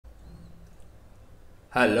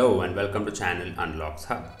Hello and welcome to channel Unlocks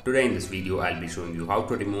Hub. Today in this video I'll be showing you how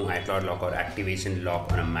to remove iCloud lock or activation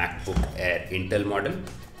lock on a MacBook Air Intel model.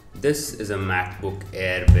 This is a MacBook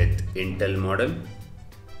Air with Intel model,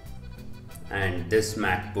 and this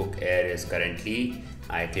MacBook Air is currently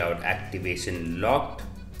iCloud activation locked,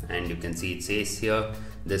 and you can see it says here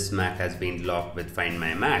this Mac has been locked with Find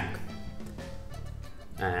My Mac.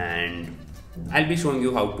 And I'll be showing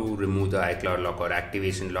you how to remove the iCloud lock or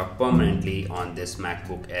activation lock permanently on this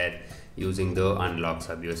MacBook Air using the Unlock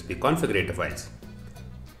Sub USB configurator files.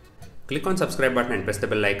 Click on subscribe button and press the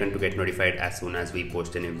bell icon to get notified as soon as we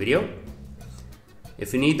post a new video.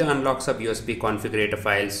 If you need the Unlock Sub USB configurator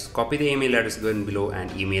files, copy the email address given below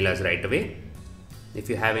and email us right away. If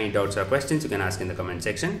you have any doubts or questions, you can ask in the comment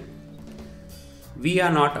section. We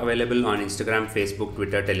are not available on Instagram, Facebook,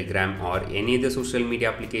 Twitter, Telegram or any other social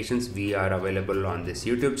media applications. We are available on this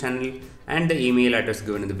YouTube channel and the email address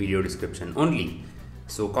given in the video description only.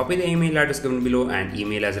 So copy the email address given below and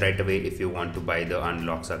email us right away if you want to buy the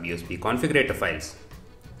Unlock Sub USB configurator files.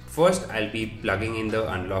 First, I'll be plugging in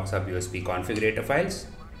the Unlock Sub USB configurator files.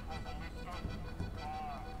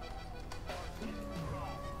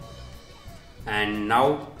 And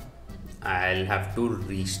now I'll have to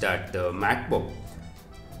restart the MacBook.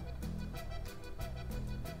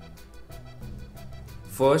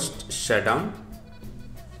 First, shut down.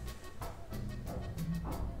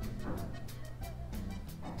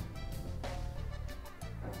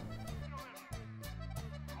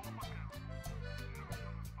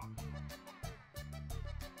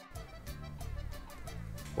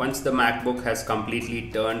 Once the MacBook has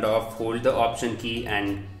completely turned off, hold the Option key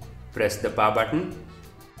and press the power button.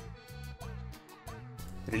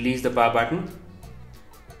 Release the power button.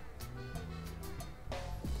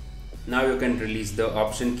 Now you can release the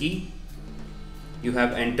Option key. You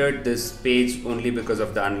have entered this page only because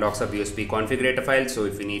of the Unlock Sub USB configurator files. So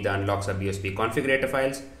if you need the Unlock Sub USB configurator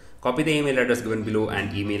files, copy the email address given below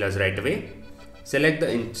and email us right away. Select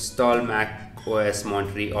the Install MacOS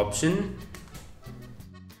Monterey option.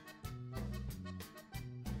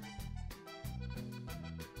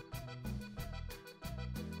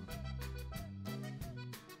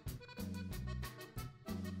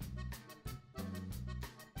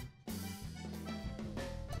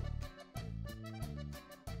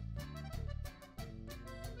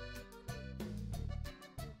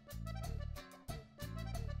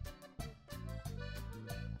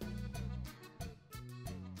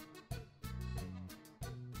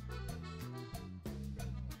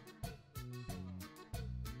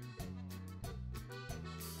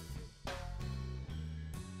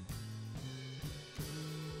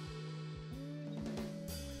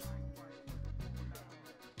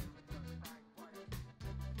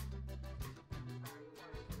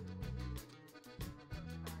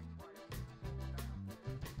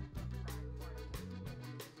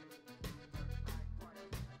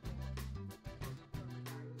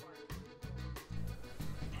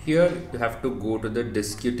 Here you have to go to the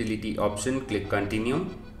disk utility option, click continue.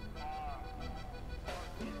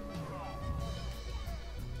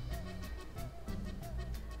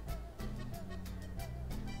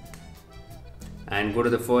 And go to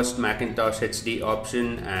the first Macintosh HD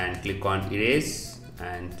option and click on erase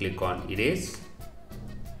and click on erase.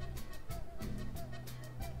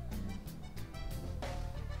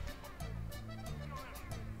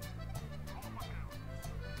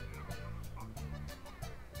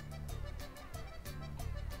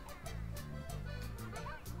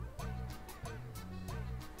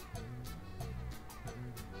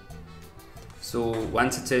 So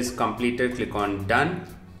once it says completed, click on done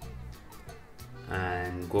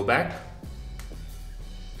and go back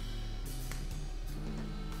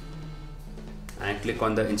and click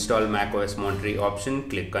on the install macOS Monterey option,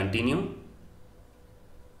 click continue.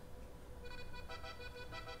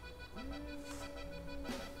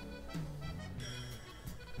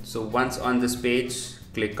 So once on this page,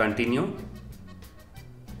 click continue.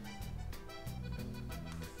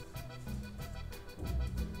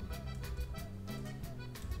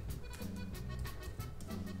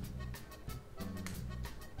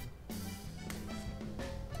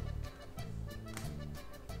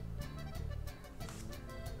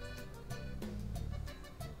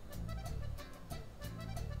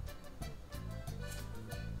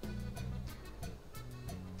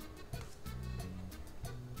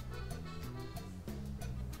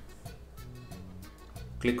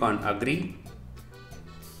 Click on agree.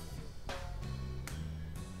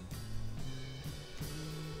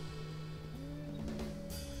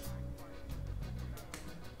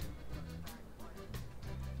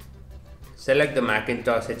 Select the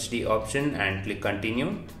Macintosh HD option and click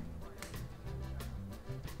continue.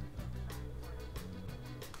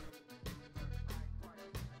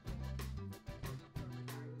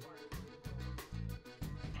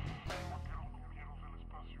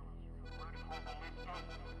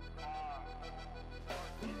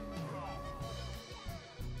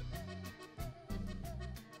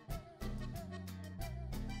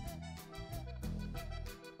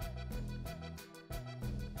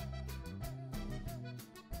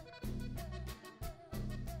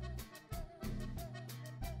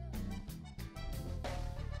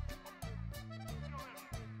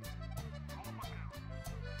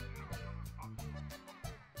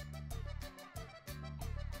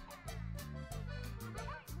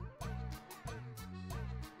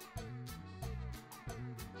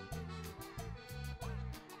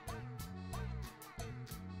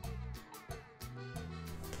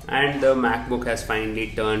 And the MacBook has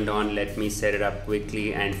finally turned on. Let me set it up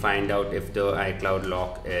quickly and find out if the iCloud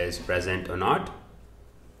lock is present or not.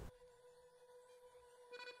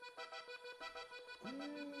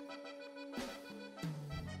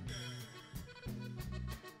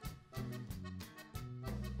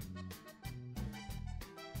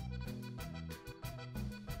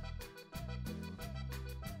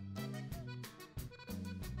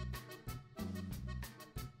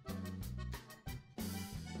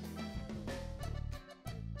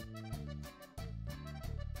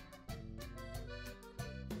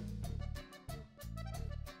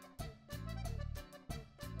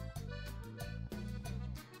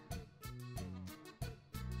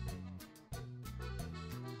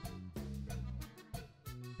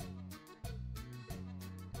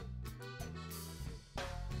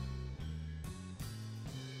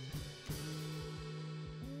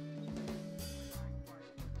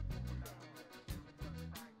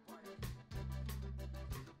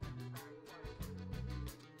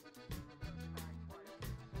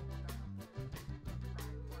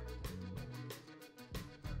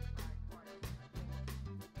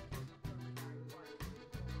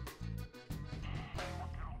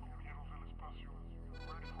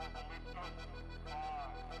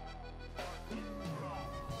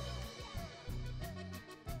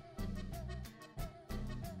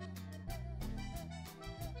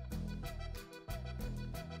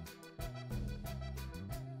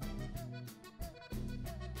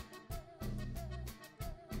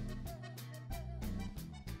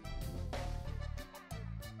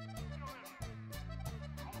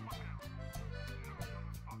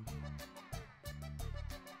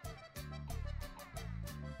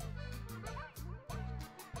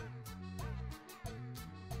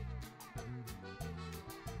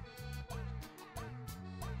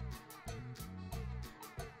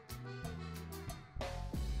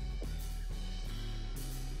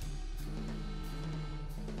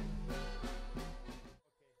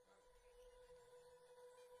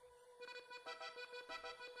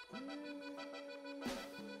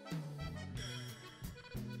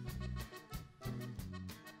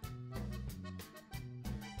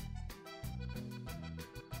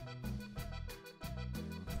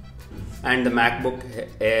 And the MacBook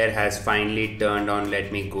Air has finally turned on.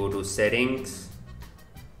 Let me go to settings,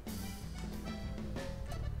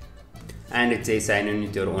 and it says sign in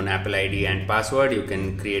with your own Apple ID and password. You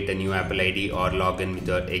can create a new Apple ID or log in with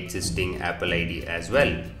your existing Apple ID as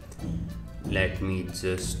well. Let me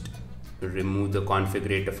just remove the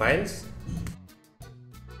configurator files.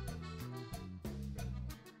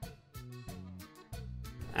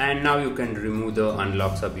 And now you can remove the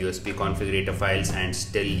unlock sub USB configurator files and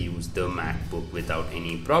still use the MacBook without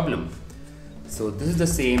any problem. So this is the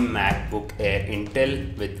same MacBook Air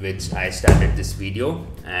Intel with which I started this video,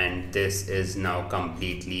 and this is now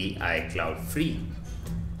completely iCloud free.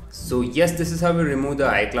 So yes, this is how we remove the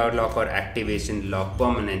iCloud lock or activation lock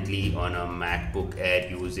permanently on a MacBook Air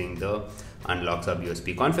using the unlock sub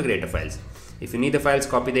USB configurator files. If you need the files,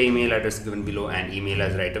 copy the email address given below and email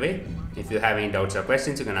us right away. If you have any doubts or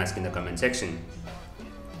questions, you can ask in the comment section.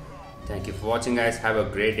 Thank you for watching, guys. Have a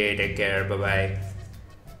great day. Take care. Bye bye.